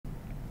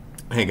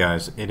Hey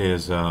guys, it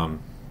is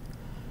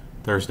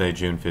Thursday,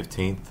 June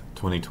 15th,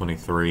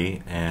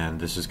 2023, and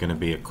this is going to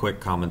be a quick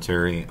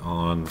commentary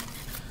on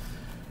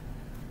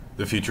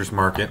the futures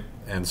market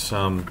and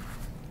some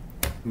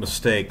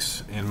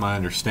mistakes in my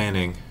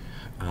understanding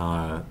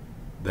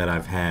that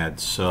I've had.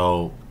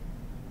 So,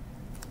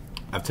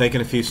 I've taken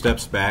a few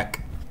steps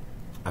back.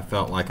 I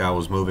felt like I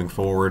was moving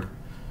forward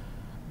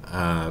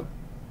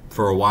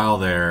for a while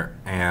there,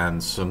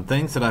 and some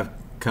things that I've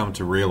come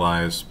to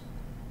realize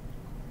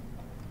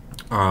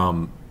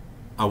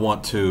I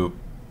want to,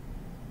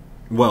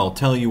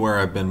 tell you where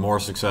I've been more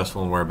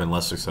successful and where I've been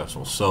less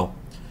successful. So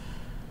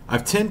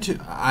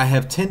I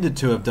have tended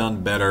to have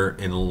done better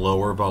in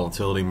lower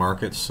volatility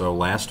markets. So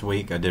last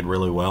week I did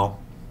really well,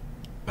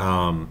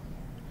 and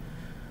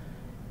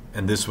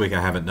this week I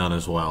haven't done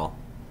as well.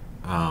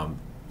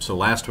 So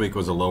last week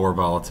was a lower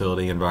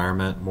volatility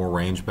environment, more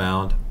range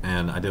bound,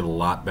 and I did a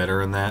lot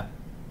better in that.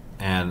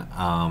 And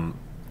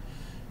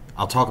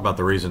I'll talk about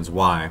the reasons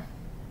why.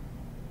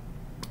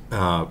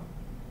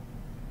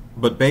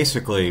 But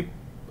basically,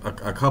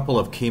 a couple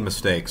of key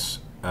mistakes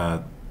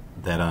that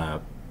I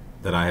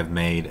have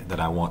made that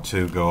I want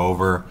to go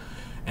over,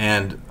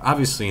 and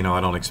obviously,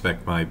 I don't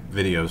expect my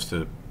videos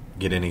to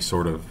get any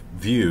sort of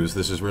views.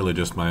 This is really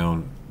just my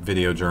own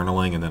video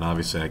journaling, and then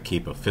obviously I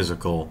keep a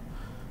physical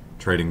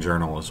trading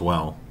journal as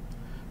well.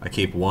 I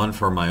keep one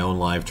for my own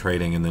live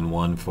trading, and then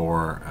one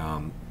for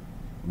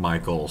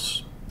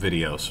Michael's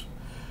videos.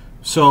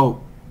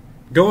 So,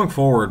 going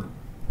forward,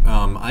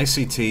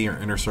 ICT,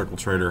 or Inner Circle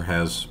Trader,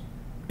 has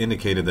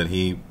indicated that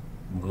he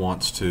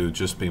wants to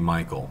just be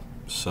Michael.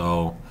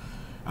 So,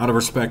 out of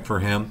respect for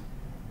him,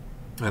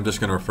 I'm just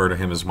going to refer to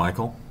him as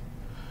Michael.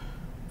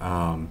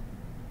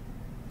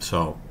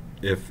 So,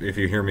 if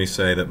you hear me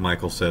say that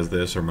Michael says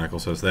this or Michael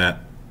says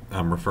that,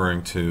 I'm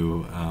referring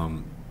to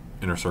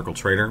Inner Circle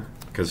Trader,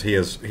 because he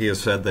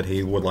has said that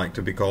he would like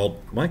to be called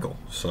Michael.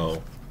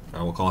 So,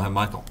 I will call him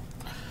Michael.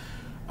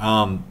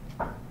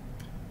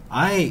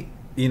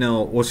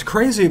 What's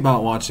crazy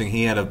about watching,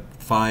 he had a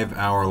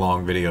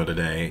 5-hour-long video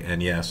today,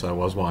 and yes, I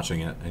was watching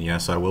it, and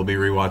yes, I will be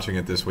rewatching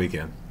it this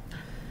weekend.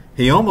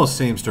 He almost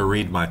seems to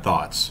read my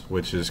thoughts,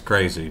 which is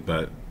crazy,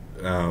 but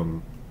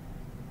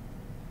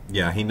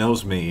yeah, he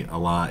knows me a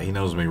lot. He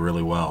knows me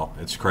really well.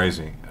 It's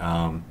crazy.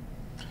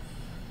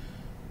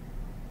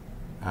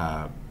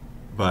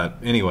 But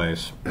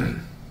anyways,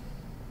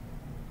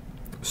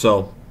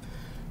 so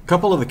a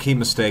couple of the key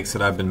mistakes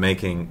that I've been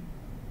making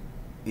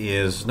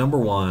is, number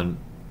one,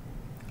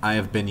 I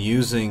have been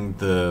using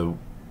the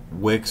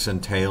wicks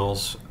and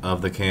tails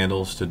of the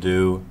candles to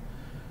do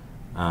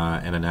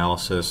an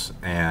analysis,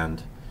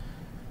 and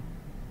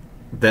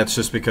that's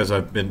just because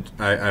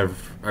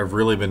I've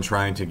really been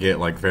trying to get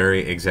like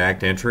very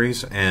exact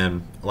entries.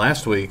 And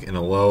last week, in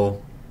a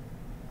low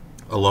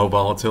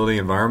volatility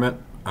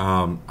environment,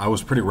 I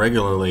was pretty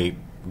regularly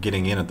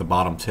getting in at the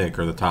bottom tick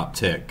or the top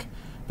tick.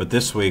 But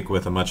this week,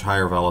 with a much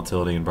higher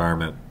volatility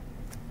environment,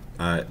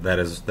 that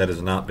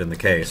has not been the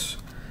case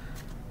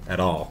at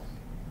all.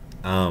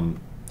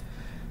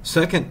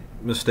 Second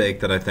mistake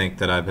that I think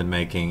that I've been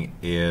making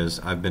is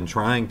I've been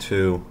trying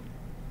to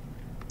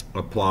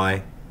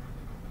apply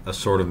a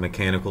sort of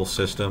mechanical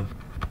system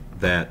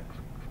that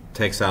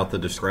takes out the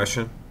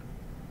discretion.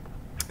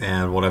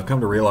 And what I've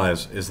come to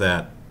realize is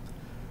that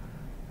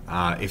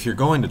if you're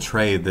going to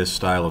trade this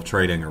style of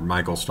trading, or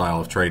Michael's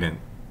style of trading,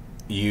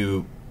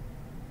 you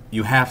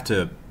have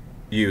to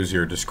use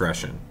your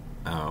discretion.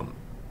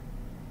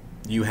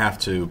 You have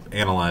to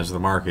analyze the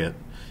market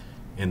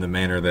in the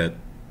manner that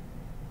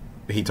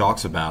he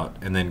talks about,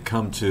 and then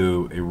come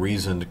to a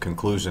reasoned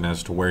conclusion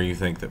as to where you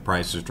think that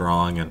price is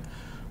drawing and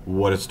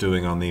what it's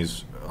doing on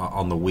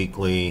the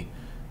weekly,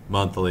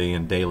 monthly,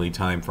 and daily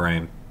time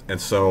frame. And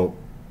so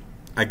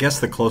I guess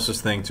the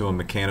closest thing to a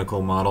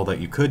mechanical model that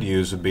you could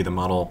use would be the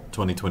Model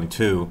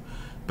 2022,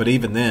 but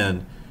even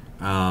then,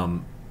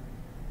 the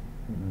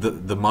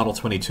Model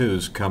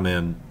 22s come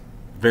in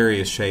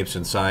various shapes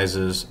and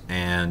sizes,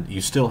 and you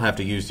still have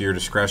to use your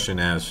discretion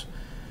as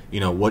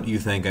what you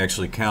think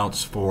actually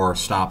counts for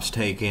stops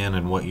taken,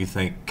 and what you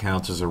think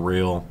counts as a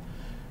real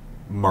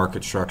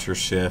market structure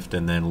shift,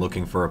 and then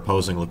looking for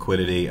opposing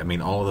liquidity. I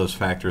mean, all of those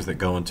factors that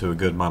go into a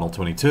good Model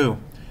 22,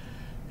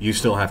 you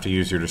still have to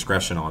use your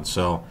discretion on.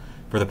 So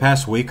for the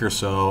past week or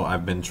so,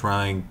 I've been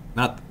trying,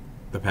 not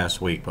the past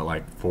week, but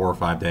like 4 or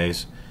 5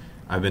 days,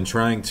 I've been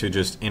trying to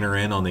just enter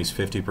in on these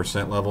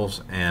 50%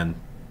 levels, and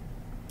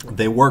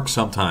they work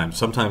sometimes.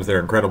 Sometimes they're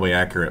incredibly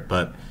accurate,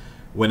 but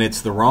when it's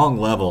the wrong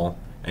level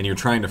and you're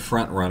trying to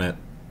front run it,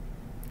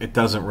 it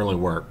doesn't really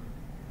work.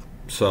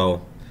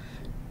 So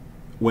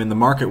when the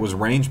market was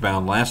range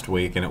bound last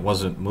week and it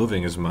wasn't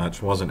moving as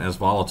much, wasn't as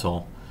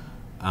volatile,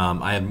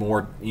 I had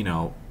more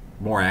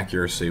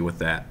accuracy with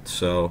that.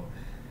 So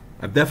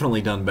I've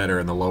definitely done better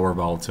in the lower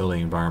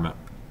volatility environment.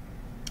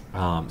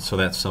 So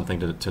that's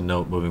something to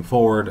note moving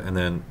forward. And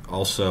then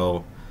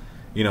also,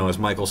 as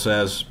Michael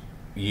says,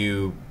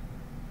 you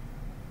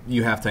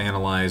have to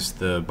analyze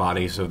the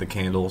bodies of the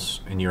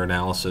candles in your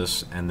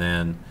analysis, and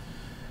then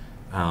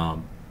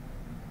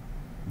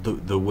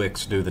the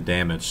wicks do the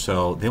damage.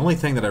 So the only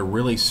thing that I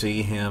really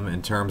see him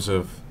in terms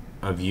of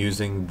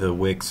using the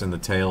wicks and the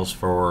tails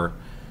for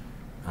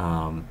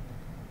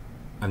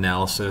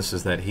analysis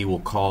is that he will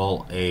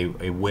call a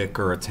wick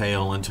or a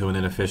tail into an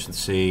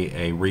inefficiency,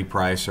 a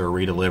reprice or a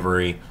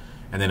redelivery,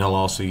 and then he'll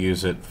also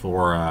use it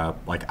for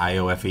like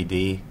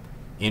IOFED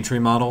entry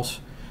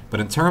models. But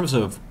in terms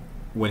of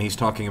when he's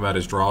talking about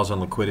his draws on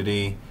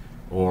liquidity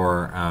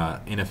or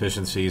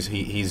inefficiencies,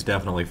 he's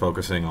definitely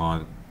focusing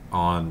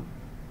on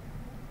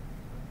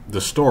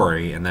the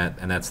story, and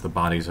that's the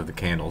bodies of the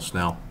candles.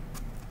 Now,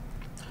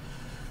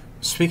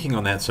 speaking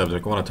on that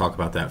subject, I want to talk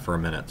about that for a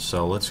minute.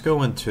 So let's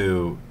go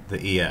into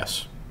the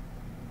ES.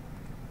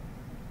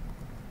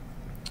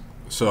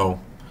 So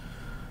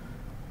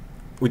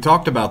we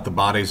talked about the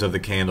bodies of the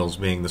candles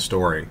being the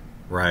story,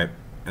 right?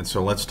 And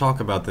so let's talk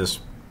about this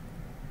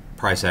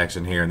price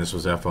action here, and this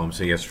was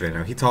FOMC yesterday.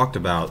 Now, he talked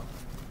about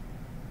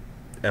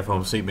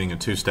FOMC being a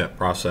two-step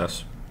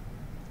process.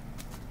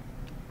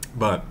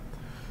 But,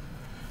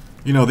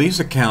 you know, these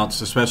accounts,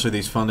 especially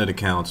these funded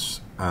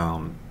accounts,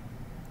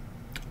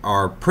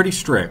 are pretty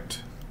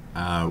strict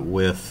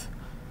with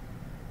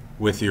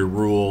your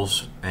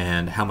rules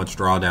and how much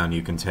drawdown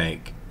you can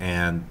take.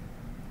 And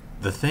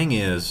the thing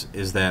is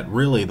that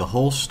really the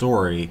whole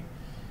story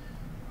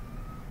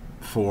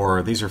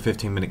for, these are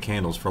 15-minute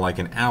candles, for like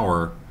an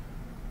hour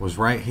was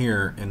right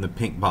here in the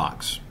pink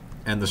box.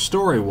 And the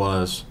story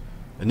was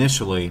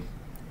initially,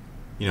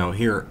 you know,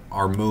 here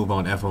our move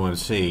on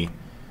FOMC,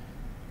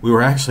 we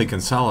were actually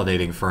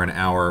consolidating for an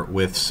hour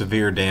with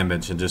severe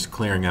damage and just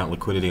clearing out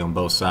liquidity on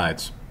both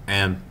sides.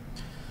 And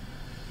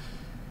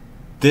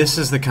this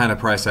is the kind of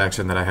price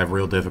action that I have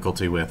real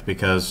difficulty with,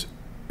 because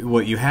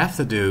what you have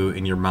to do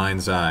in your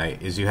mind's eye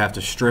is you have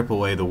to strip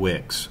away the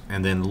wicks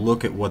and then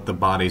look at what the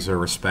bodies are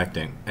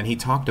respecting. And he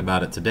talked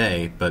about it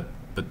today, but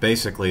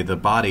basically the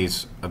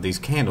bodies of these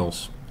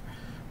candles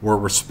were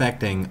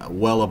respecting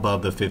well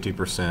above the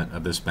 50%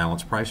 of this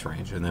balanced price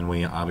range. And then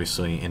we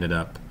obviously ended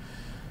up,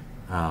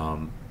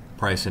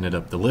 price ended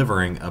up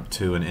delivering up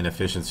to an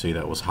inefficiency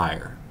that was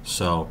higher.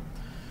 So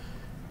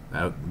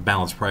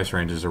balanced price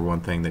ranges are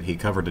one thing that he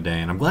covered today,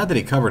 and I'm glad that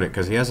he covered it,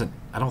 because he hasn't,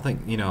 I don't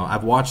think, you know,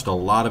 I've watched a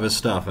lot of his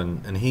stuff,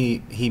 and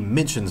he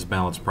mentions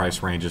balanced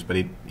price ranges, but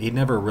he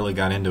never really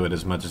got into it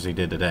as much as he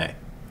did today.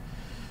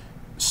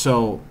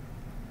 So,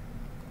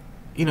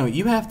 you know,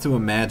 you have to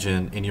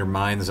imagine in your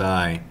mind's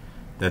eye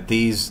that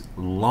these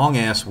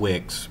long-ass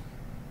wicks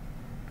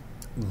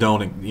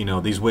don't, you know,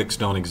 these wicks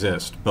don't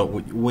exist. But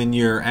when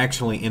you're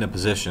actually in a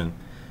position,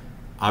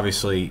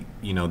 obviously,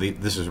 you know,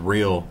 this is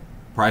real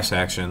price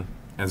action,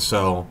 and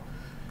so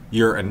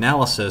your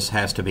analysis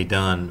has to be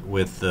done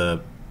with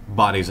the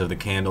bodies of the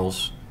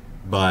candles.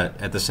 But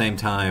at the same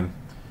time,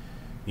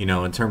 you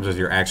know, in terms of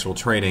your actual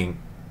trading,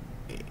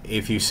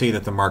 if you see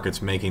that the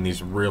market's making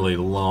these really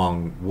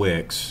long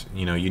wicks,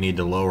 you know, you need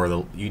to lower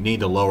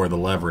the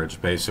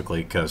leverage,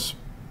 basically, because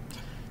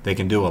they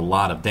can do a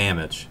lot of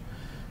damage.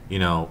 You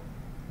know,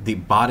 the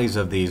bodies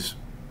of these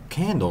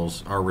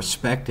candles are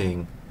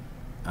respecting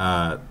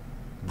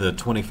the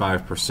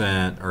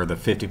 25% or the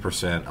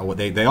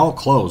 50%. They all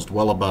closed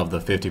well above the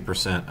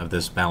 50% of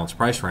this balanced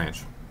price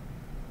range.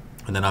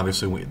 And then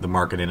obviously the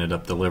market ended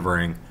up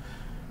delivering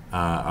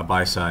a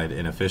buy-side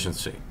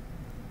inefficiency.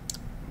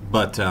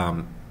 But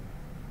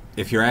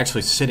if you're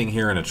actually sitting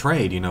here in a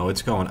trade, you know,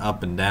 it's going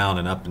up and down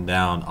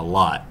a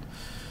lot.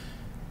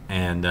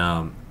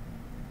 And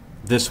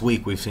this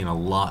week we've seen a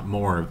lot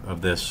more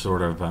of this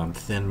sort of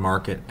thin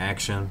market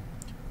action,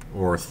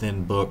 or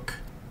thin book,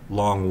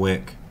 long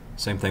wick.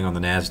 Same thing on the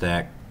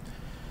NASDAQ.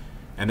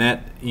 And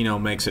that, you know,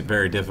 makes it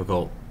very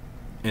difficult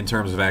in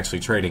terms of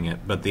actually trading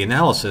it. But the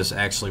analysis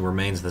actually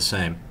remains the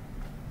same.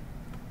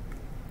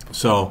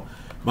 So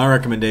my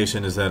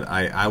recommendation is that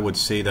I would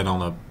see that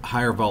on a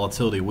higher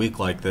volatility week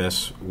like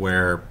this,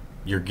 where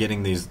you're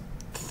getting these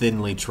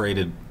thinly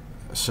traded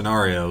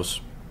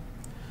scenarios,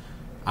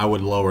 I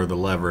would lower the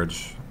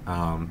leverage.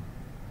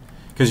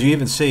 Because you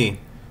even see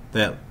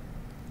that,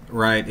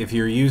 right, if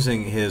you're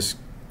using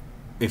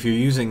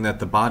that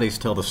the bodies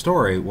tell the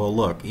story, well,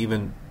 look,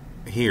 even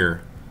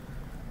here,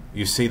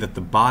 you see that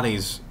the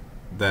bodies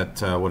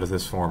that, what is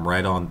this form,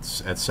 right on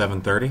at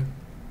 7:30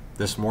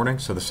 this morning,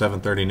 so the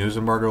 7:30 news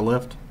embargo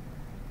lift.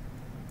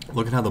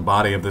 Look at how the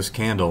body of this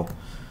candle,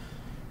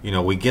 you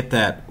know, we get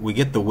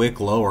the wick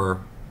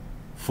lower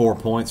 4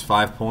 points,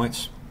 5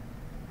 points,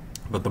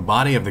 but the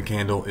body of the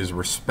candle is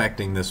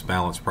respecting this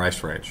balanced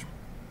price range,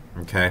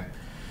 okay?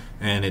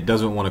 And it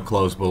doesn't want to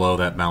close below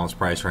that balanced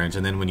price range.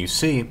 And then when you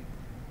see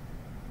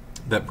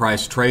that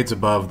price trades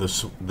above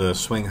the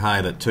swing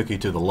high that took you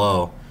to the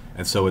low,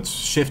 and so it's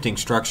shifting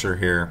structure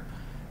here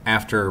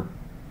after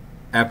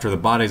the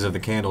bodies of the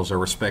candles are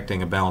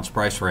respecting a balanced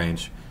price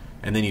range,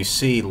 and then you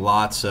see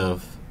lots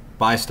of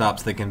buy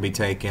stops that can be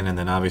taken, and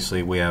then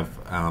obviously we have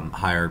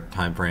higher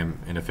time frame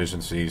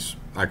inefficiencies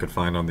I could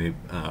find on the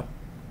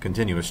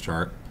continuous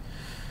chart.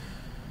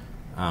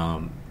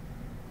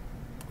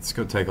 Let's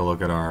go take a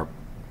look at our,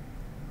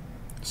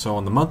 so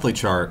on the monthly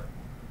chart,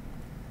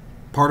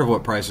 part of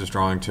what price is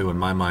drawing to in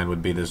my mind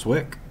would be this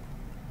wick,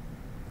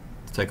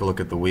 take a look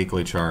at the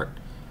weekly chart.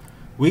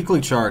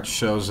 Weekly chart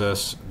shows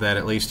us that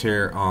at least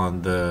here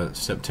on the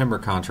September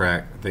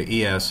contract,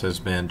 the ES has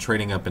been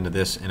trading up into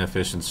this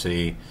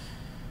inefficiency.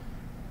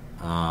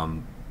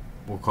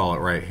 We'll call it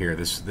right here,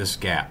 this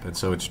gap, and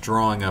so it's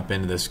drawing up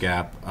into this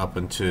gap up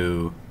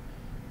into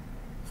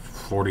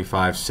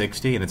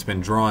 45.60, and it's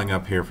been drawing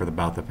up here for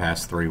about the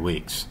past 3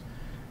 weeks.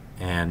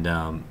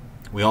 And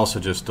we also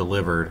just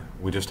delivered.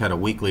 We just had a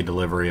weekly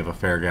delivery of a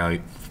fair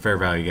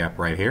value gap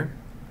right here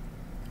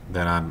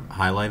that I'm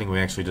highlighting. We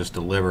actually just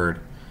delivered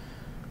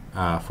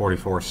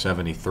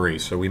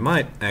 44.73. So we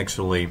might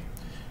actually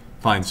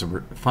find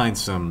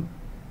some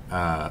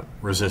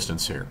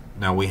resistance here.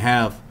 Now we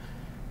have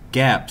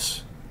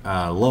gaps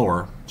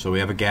lower. So we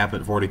have a gap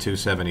at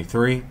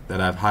 42.73 that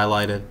I've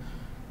highlighted.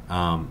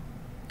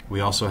 We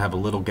also have a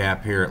little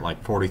gap here at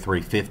like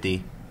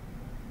 43.50.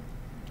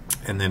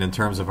 And then in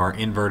terms of our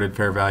inverted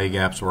fair value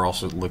gaps, we're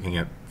also looking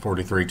at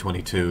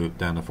 43.22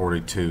 down to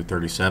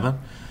 42.37.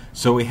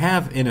 So we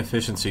have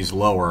inefficiencies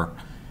lower,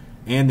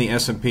 and the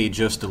S&P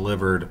just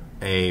delivered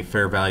a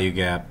fair value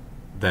gap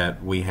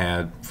that we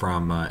had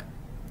from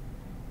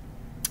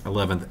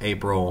 11th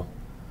April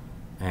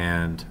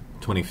and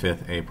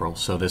 25th April.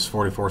 So this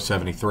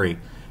 44.73.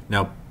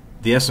 Now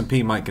the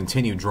S&P might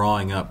continue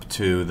drawing up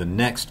to the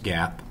next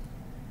gap,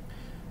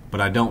 but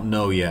I don't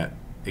know yet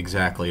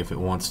exactly if it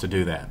wants to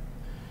do that.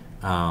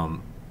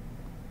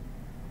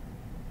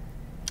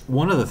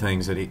 One of the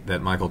things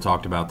that Michael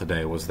talked about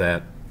today was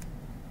that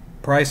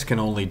price can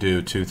only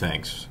do two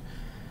things.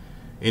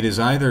 It is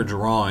either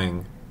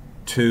drawing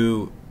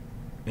to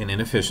an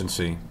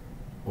inefficiency,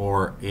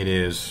 or it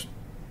is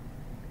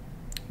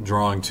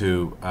drawing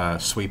to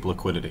sweep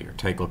liquidity or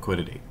take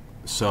liquidity.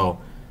 So,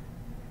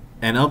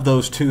 and of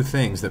those two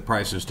things that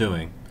price is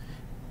doing,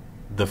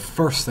 the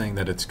first thing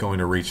that it's going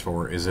to reach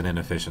for is an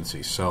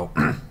inefficiency. So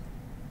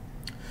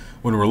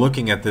when we're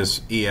looking at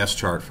this ES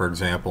chart, for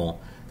example,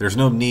 there's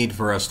no need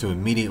for us to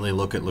immediately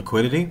look at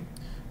liquidity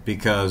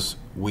because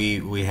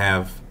we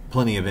have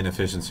plenty of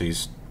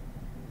inefficiencies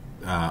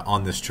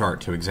on this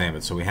chart to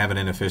examine. So we have an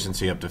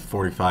inefficiency up to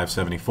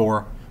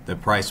 45.74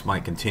 that price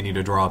might continue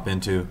to draw up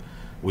into.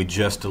 We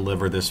just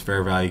delivered this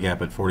fair value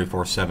gap at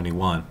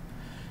 44.71.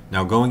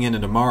 Now going into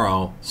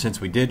tomorrow,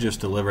 since we did just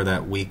deliver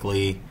that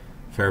weekly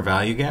fair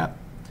value gap,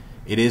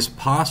 it is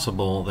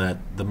possible that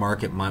the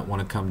market might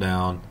want to come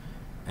down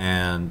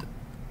and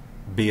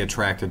be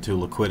attracted to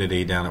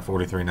liquidity down at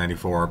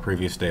 43.94, our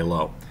previous day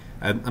low.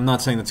 I'm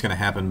not saying that's going to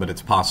happen, but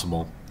it's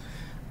possible.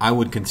 I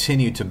would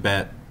continue to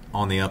bet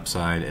on the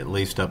upside at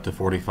least up to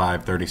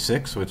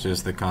 45.36, which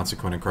is the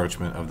consequent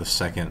encroachment of the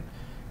second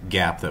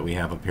gap that we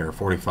have up here,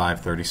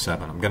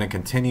 45.37. I'm going to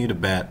continue to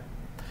bet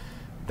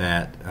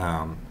that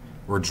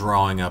we're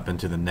drawing up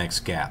into the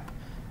next gap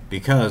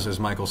because, as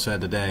Michael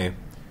said today,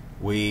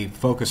 we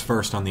focus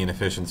first on the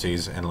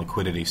inefficiencies and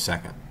liquidity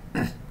second.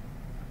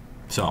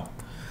 So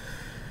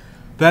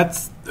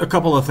that's a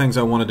couple of things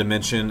I wanted to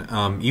mention.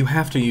 You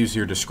have to use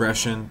your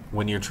discretion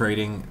when you're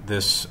trading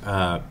this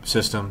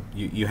system.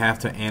 You have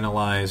to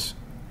analyze.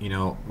 You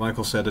know,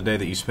 Michael said today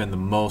that you spend the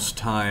most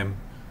time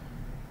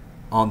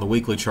on the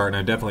weekly chart, and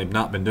I definitely have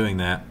not been doing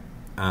that.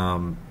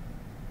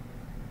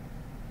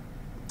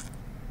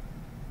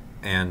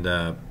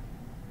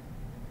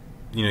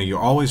 You know, you're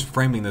always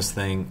framing this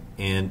thing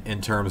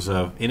in terms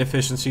of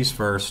inefficiencies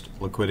first,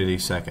 liquidity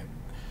second.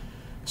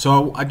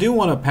 So I do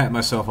want to pat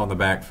myself on the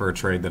back for a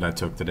trade that I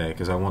took today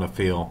because I want to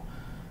feel,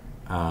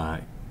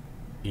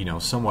 you know,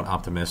 somewhat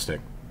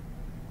optimistic.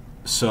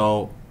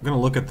 So I'm going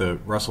to look at the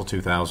Russell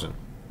 2000.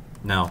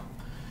 Now,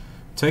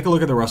 take a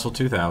look at the Russell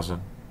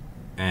 2000,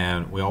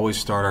 and we always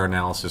start our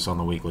analysis on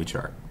the weekly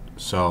chart.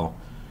 So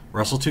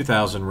Russell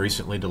 2000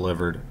 recently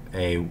delivered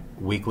a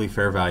weekly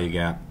fair value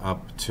gap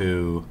up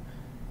to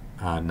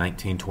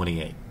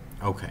 1928.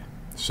 Okay,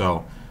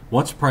 so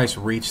once price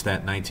reached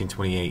that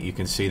 1928, you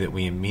can see that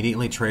we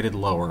immediately traded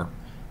lower,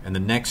 and the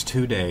next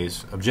 2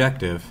 days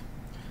objective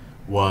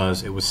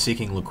was it was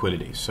seeking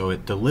liquidity. So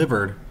it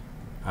delivered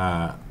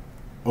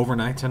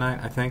overnight tonight,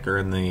 I think, or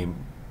in the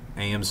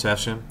AM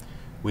session,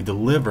 we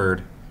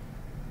delivered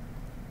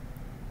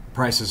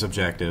price's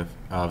objective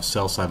of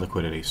sell side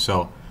liquidity.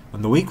 So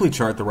on the weekly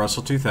chart, the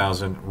Russell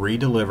 2000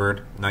 re-delivered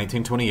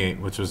 1928,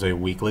 which was a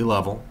weekly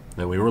level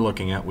that we were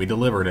looking at. We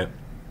delivered it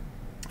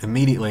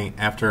immediately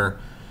after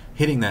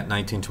hitting that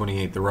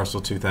 1928. The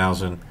Russell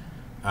 2000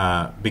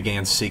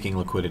 began seeking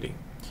liquidity.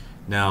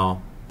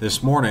 Now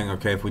this morning,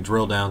 okay, if we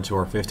drill down to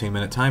our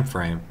 15-minute time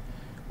frame,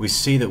 we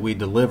see that we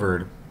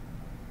delivered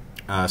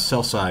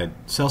sell side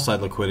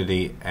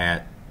liquidity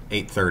at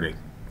 8:30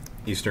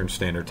 Eastern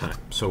Standard Time.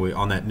 So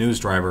on that news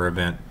driver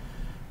event,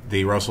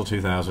 the Russell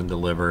 2000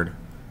 delivered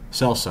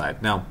sell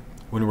side. Now,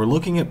 when we're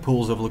looking at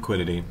pools of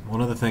liquidity,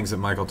 one of the things that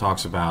Michael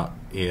talks about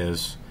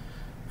is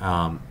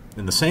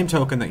in the same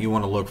token that you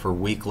want to look for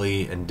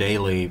weekly and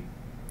daily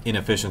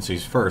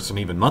inefficiencies first, and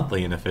even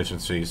monthly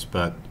inefficiencies,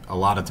 but a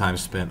lot of time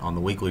spent on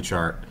the weekly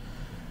chart,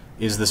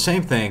 is the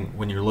same thing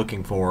when you're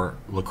looking for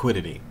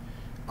liquidity.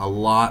 A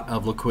lot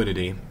of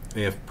liquidity,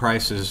 if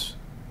price is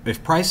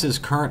if price's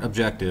current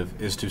objective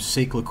is to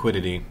seek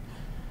liquidity,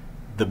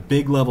 the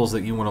big levels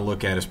that you want to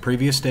look at is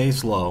previous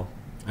day's low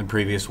and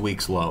previous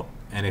week's low.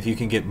 And if you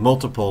can get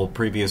multiple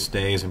previous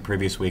days and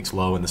previous week's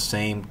low in the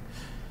same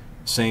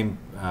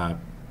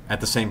at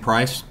the same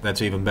price,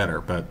 that's even better.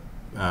 But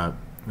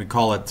we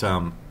call it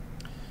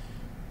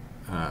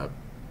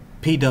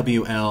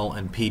PWL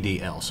and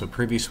PDL, so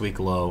previous week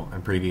low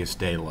and previous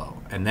day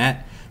low. And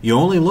that you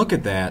only look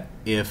at that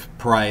if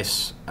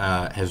price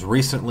has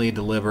recently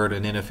delivered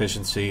an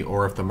inefficiency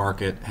or if the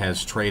market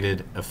has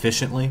traded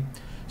efficiently.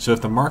 So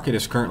if the market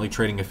is currently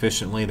trading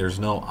efficiently, there's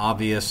no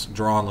obvious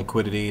draw on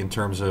liquidity in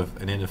terms of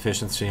an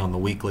inefficiency on the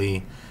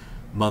weekly,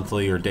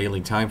 monthly, or daily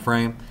time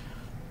frame,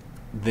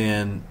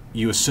 then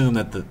you assume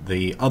that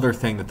the other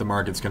thing that the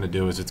market's going to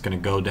do is it's going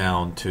to go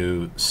down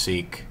to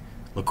seek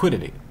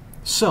liquidity.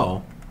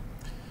 So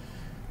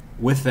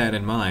with that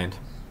in mind,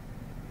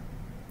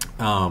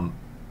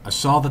 I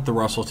saw that the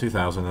Russell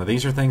 2000, now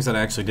these are things that I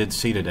actually did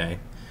see today.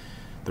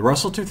 The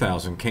Russell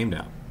 2000 came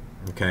down,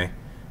 okay,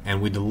 and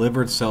we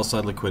delivered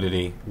sell-side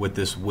liquidity with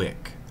this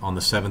wick on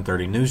the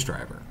 730 news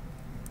driver.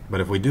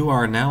 But if we do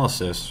our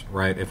analysis,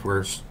 right, if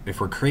we're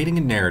creating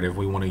a narrative,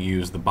 we want to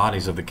use the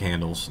bodies of the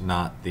candles,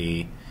 not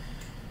the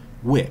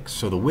wicks.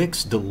 So the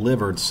wicks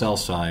delivered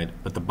sell-side,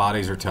 but the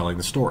bodies are telling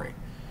the story.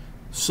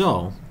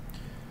 So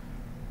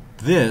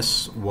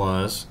this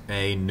was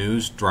a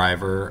news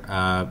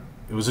driver,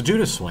 it was a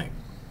Judas swing,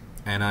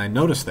 and I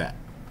noticed that.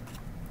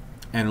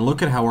 And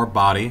look at how our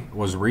body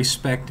was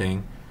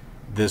respecting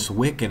this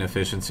wick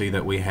inefficiency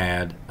that we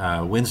had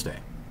Wednesday.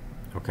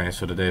 Okay,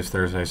 so today is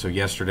Thursday, so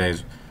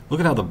yesterday's, look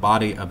at how the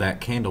body of that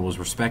candle was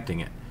respecting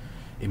it.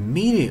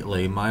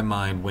 Immediately my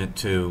mind went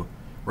to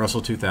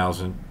Russell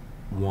 2000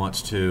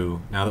 wants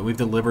to, now that we've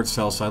delivered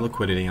sell-side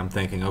liquidity, I'm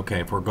thinking,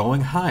 okay, if we're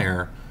going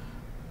higher,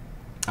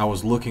 I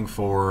was looking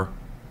for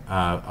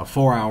a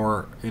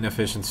 4-hour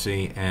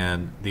inefficiency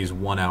and these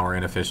 1-hour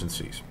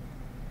inefficiencies.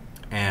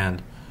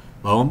 And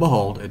lo and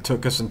behold, it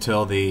took us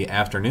until the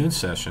afternoon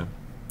session.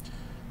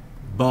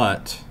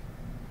 But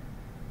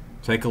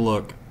take a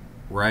look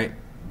right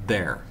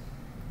there.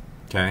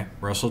 Okay,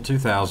 Russell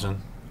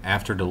 2000,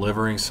 after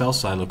delivering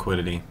sell-side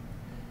liquidity,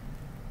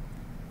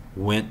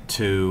 went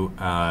to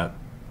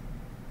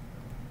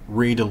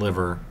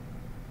redeliver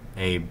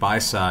a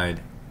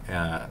buy-side,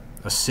 a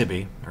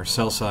SIBI, or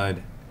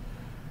sell-side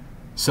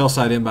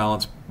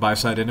imbalance,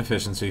 buy-side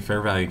inefficiency,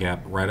 fair value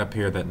gap, right up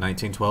here, that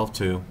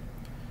 1912.2.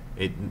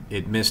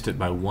 It missed it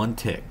by 1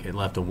 tick. It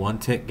left a 1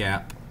 tick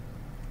gap,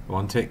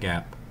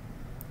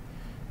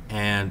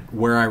 and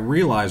where I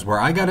realized, where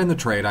I got in the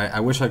trade, I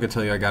wish I could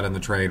tell you I got in the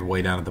trade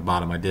way down at the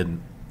bottom. I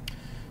didn't.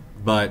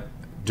 But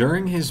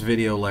during his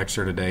video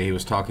lecture today, he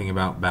was talking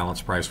about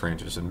balanced price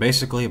ranges. And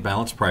basically, a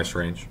balanced price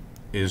range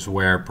is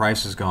where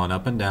price has gone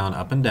up and down,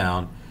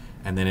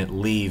 and then it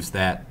leaves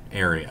that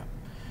area.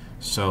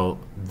 So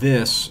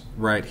this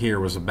right here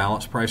was a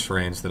balanced price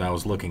range that I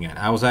was looking at.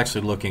 I was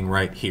actually looking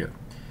right here.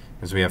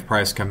 As we have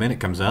price come in, it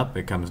comes up,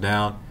 it comes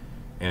down,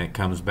 and it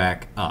comes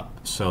back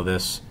up. So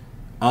this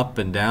up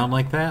and down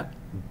like that,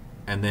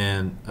 and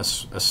then a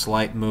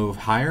slight move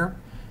higher,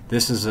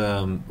 this is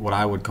what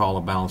I would call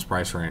a balanced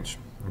price range.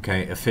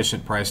 Okay,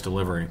 efficient price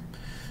delivery.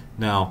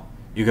 Now,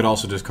 you could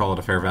also just call it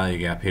a fair value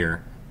gap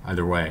here.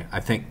 Either way, I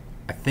think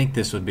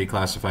this would be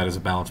classified as a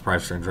balanced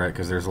price range, right?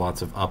 Because there's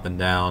lots of up and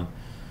down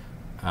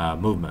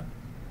movement.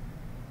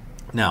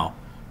 Now,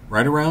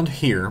 right around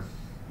here,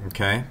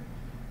 okay,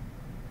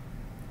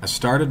 I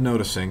started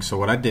noticing. So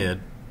what I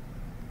did,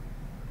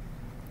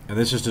 and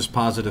this is just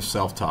positive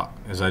self-talk,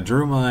 is I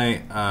drew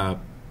my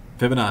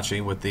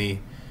Fibonacci with the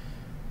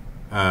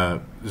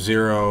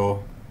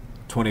 0,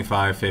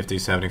 25, 50,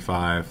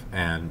 75,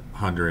 and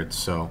 100.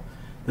 So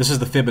this is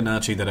the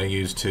Fibonacci that I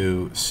use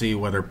to see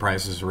whether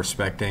price is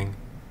respecting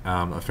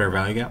a fair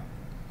value gap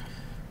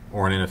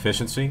or an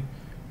inefficiency.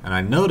 And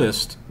I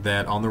noticed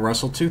that on the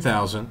Russell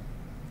 2000,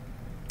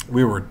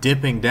 we were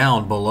dipping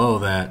down below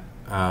that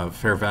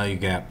fair value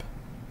gap.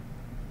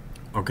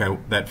 Okay,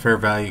 that fair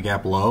value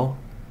gap low,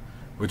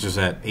 which is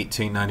at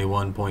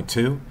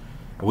 1891.2.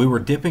 We were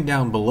dipping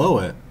down below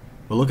it,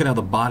 but look at how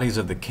the bodies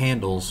of the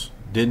candles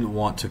didn't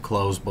want to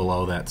close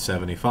below that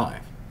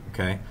 75.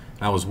 Okay,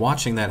 and I was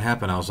watching that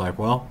happen. I was like,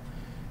 well,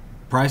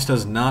 price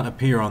does not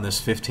appear on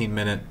this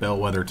 15-minute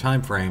bellwether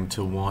time frame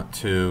to want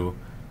to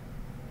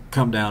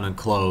come down and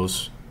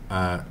close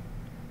below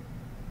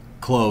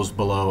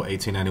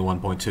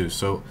 1891.2.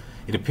 So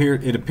it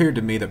appeared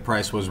to me that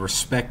price was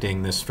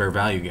respecting this fair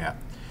value gap.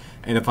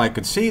 And if I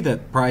could see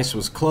that price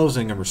was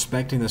closing and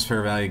respecting this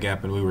fair value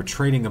gap, and we were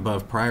trading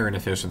above prior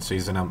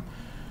inefficiencies, and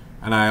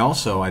I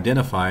also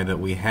identified that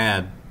we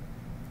had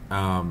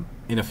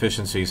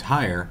inefficiencies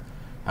higher,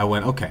 I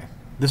went, okay,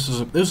 this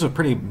is a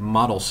pretty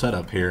model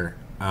setup here,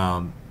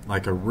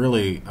 like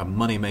a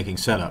money-making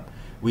setup.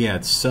 We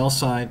had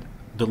sell-side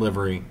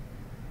delivery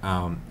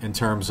in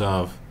terms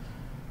of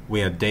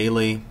we had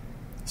daily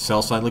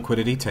sell-side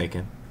liquidity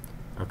taken.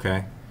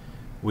 Okay,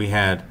 we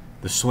had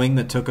the swing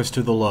that took us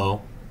to the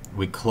low.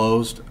 We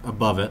closed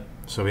above it,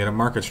 so we had a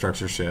market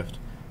structure shift.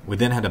 We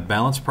then had a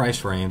balanced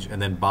price range,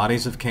 and then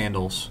bodies of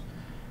candles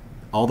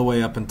all the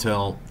way up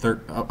until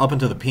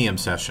the PM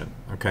session.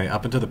 Okay,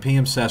 up until the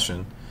PM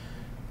session,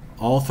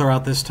 all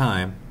throughout this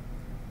time,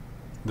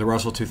 the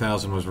Russell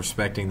 2000 was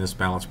respecting this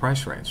balanced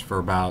price range for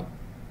about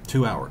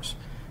 2 hours.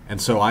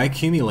 And so I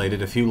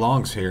accumulated a few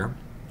longs here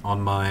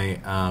on my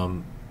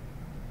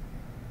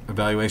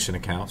evaluation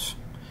accounts,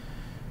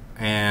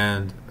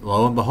 and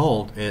lo and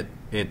behold, it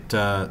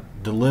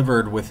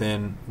delivered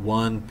within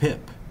 1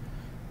 pip.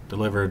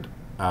 Delivered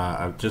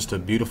just a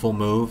beautiful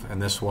move,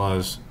 and this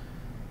was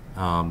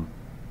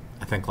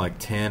I think like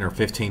 10 or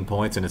 15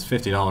 points, and it's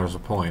 $50 a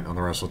point on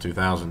the Russell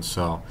 2000.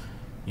 So,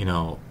 you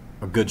know,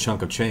 a good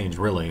chunk of change,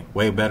 really.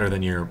 Way better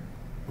than your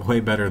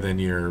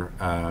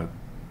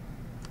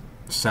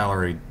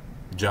salary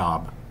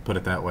job, put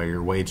it that way,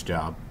 your wage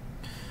job.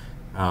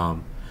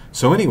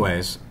 So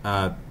anyways,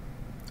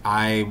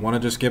 I want to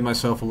just give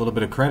myself a little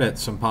bit of credit,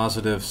 some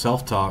positive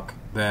self-talk,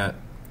 that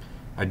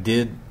I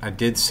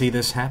did see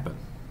this happen.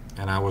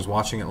 And I was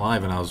watching it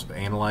live, and I was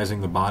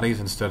analyzing the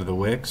bodies instead of the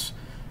wicks.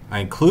 I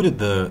included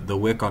the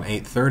wick on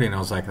 8:30, and I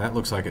was like, that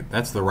looks like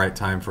that's the right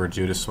time for a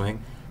Judas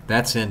swing.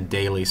 That's in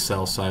daily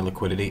sell side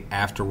liquidity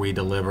after we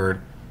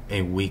delivered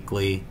a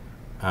weekly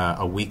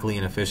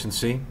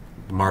inefficiency.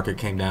 The market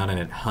came down and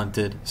it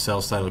hunted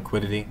sell side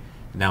liquidity.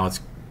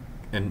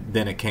 And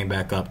then it came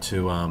back up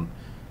to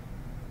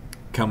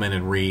come in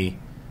and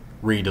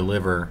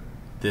re-deliver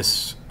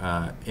this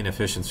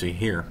inefficiency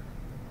here.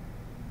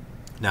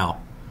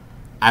 Now,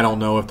 I don't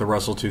know if the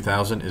Russell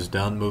 2000 is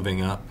done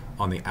moving up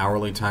on the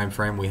hourly time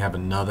frame. We have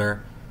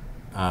another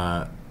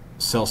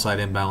sell side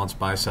imbalance,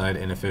 buy side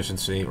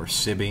inefficiency, or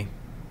SIBI,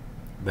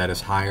 that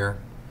is higher,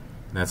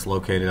 and that's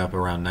located up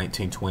around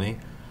 1920.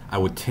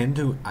 I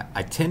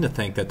tend to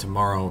think that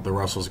tomorrow the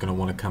Russell is going to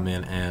want to come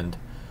in and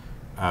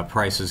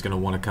price is going to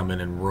want to come in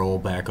and roll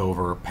back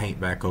over, paint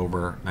back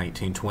over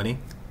 1920.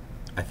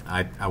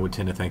 I would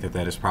tend to think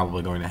that is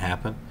probably going to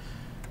happen.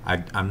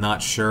 I'm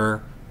not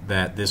sure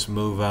that this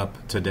move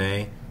up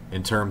today,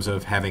 in terms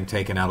of having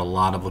taken out a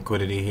lot of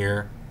liquidity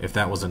here, if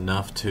that was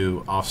enough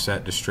to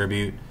offset,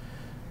 distribute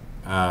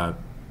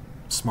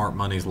smart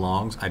money's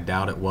longs. I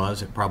doubt it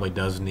was. It probably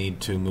does need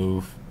to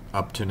move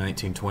up to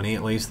 1920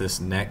 at least, this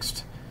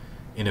next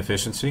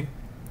inefficiency.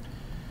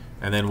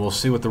 And then we'll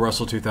see what the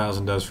Russell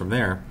 2000 does from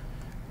there.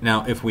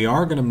 Now, if we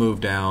are going to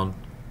move down,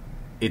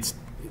 it's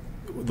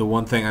the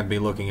one thing I'd be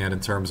looking at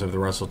in terms of the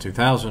Russell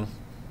 2000.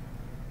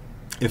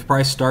 If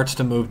price starts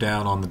to move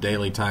down on the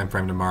daily time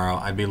frame tomorrow,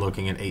 I'd be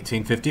looking at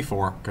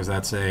 1854, because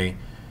that's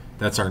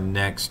our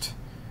next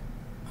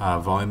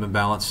volume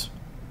imbalance.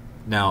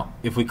 Now,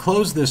 if we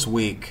close this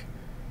week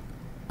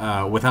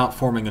without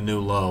forming a new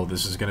low,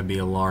 this is going to be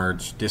a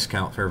large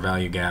discount fair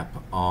value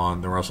gap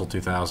on the Russell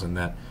 2000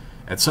 that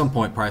at some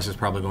point price is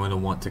probably going to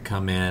want to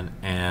come in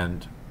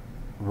and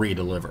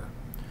re-deliver.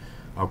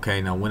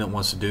 Okay, now when it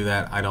wants to do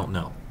that, I don't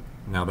know.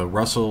 Now the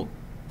Russell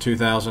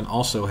 2000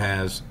 also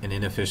has an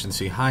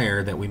inefficiency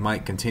higher that we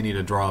might continue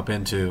to draw up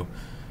into,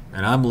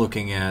 and I'm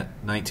looking at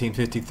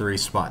 1953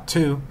 spot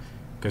 2,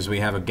 because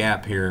we have a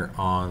gap here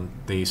on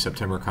the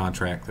September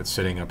contract that's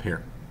sitting up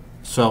here.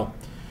 So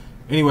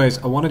anyways,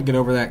 I wanted to get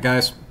over that,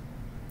 guys.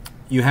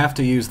 You have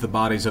to use the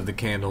bodies of the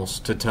candles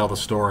to tell the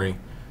story.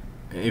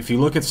 If you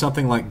look at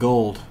something like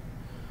gold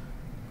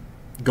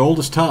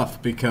is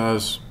tough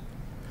because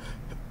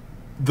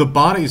the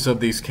bodies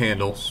of these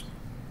candles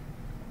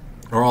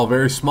are all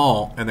very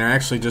small, and they're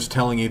actually just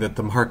telling you that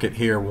the market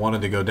here wanted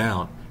to go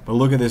down. But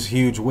look at this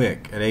huge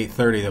wick at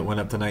 8:30 that went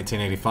up to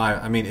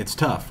 1985. I mean, it's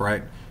tough,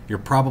 right? You're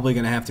probably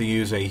going to have to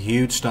use a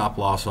huge stop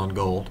loss on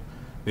gold,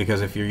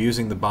 because if you're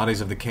using the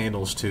bodies of the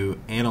candles to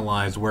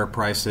analyze where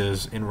price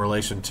is in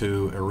relation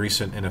to a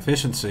recent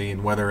inefficiency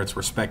and whether it's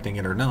respecting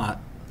it or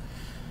not,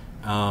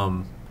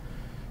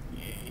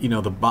 you know,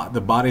 the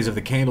bodies of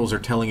the candles are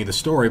telling you the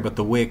story, but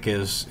the wick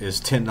is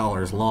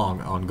 $10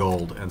 long on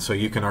gold, and so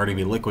you can already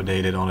be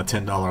liquidated on a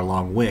 $10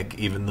 long wick,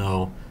 even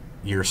though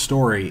your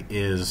story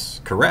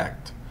is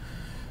correct.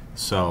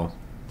 So,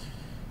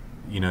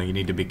 you know, you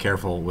need to be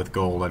careful with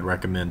gold. I'd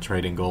recommend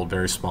trading gold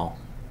very small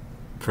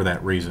for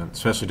that reason,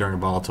 especially during a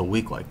volatile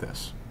week like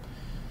this.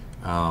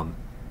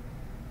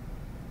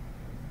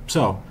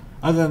 So,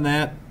 other than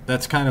that,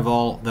 that's kind of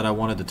all that I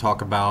wanted to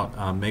talk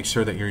about. Make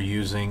sure that you're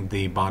using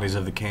the bodies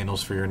of the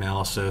candles for your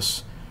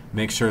analysis.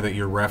 Make sure that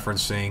you're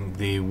referencing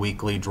the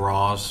weekly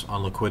draws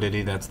on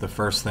liquidity. That's the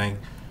first thing.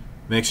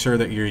 Make sure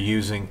that you're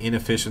using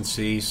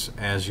inefficiencies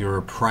as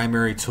your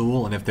primary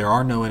tool, and if there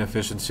are no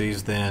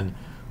inefficiencies, then,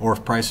 or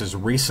if price has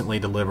recently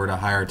delivered a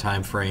higher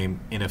time frame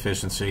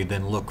inefficiency,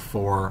 then look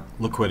for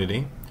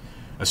liquidity,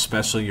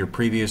 especially your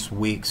previous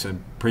weeks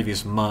and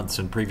previous months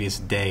and previous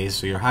days,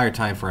 so your higher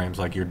time frames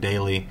like your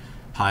daily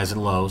highs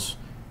and lows.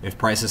 If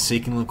price is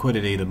seeking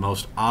liquidity, the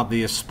most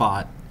obvious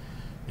spot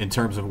in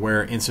terms of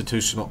where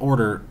institutional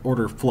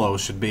order flow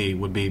should be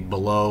would be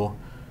below,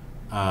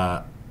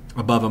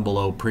 above and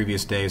below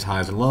previous days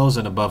highs and lows,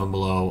 and above and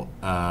below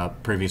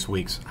previous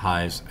weeks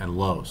highs and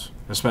lows,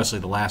 especially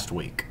the last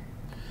week.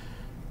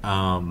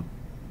 But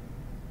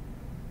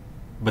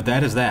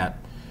that is that.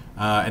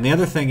 And the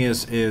other thing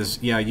is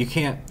yeah, you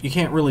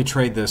can't really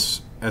trade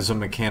this as a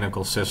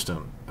mechanical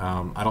system.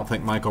 I don't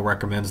think Michael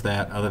recommends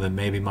that, other than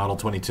maybe Model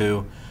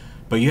 22.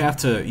 But you have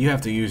to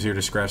use your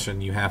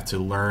discretion. You have to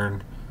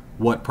learn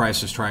what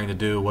price is trying to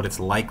do, what it's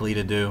likely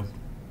to do,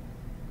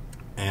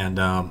 and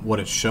what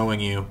it's showing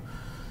you,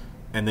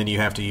 and then you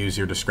have to use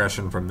your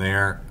discretion from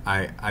there.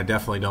 I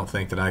definitely don't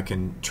think that I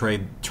can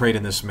trade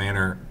in this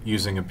manner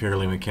using a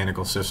purely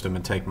mechanical system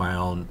and take my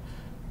own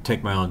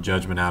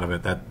judgment out of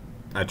it.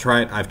 I've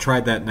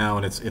tried that now,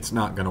 and it's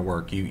not going to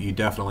work. You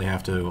definitely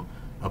have to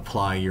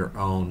apply your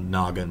own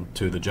noggin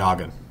to the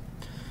joggin.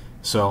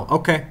 So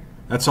okay,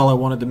 that's all I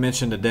wanted to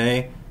mention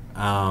today.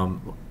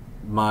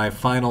 My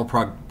final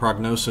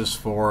prognosis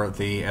for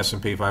the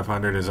S&P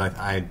 500 is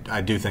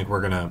I do think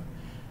we're going to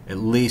at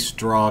least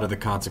draw to the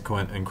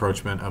consequent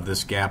encroachment of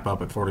this gap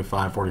up at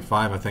 45.45.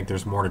 I think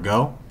there's more to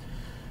go.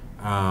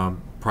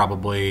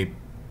 Probably,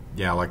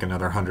 yeah, like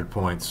another 100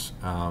 points.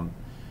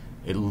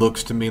 It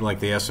looks to me like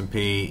the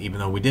S&P, even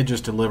though we did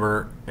just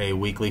deliver a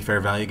weekly fair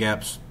value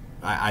gaps,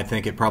 I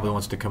think it probably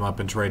wants to come up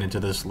and trade into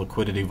this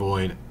liquidity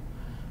void,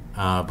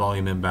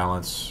 volume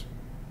imbalance,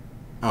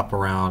 up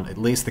around at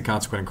least the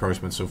consequent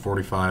encroachment, so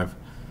 45.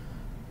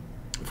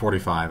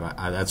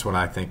 That's what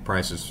I think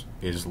price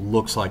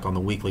looks like on the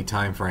weekly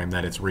time frame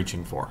that it's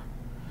reaching for.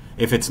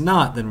 If it's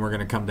not, then we're going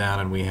to come down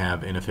and we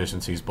have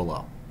inefficiencies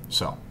below.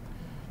 So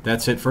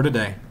that's it for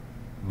today.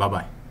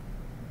 Bye-bye.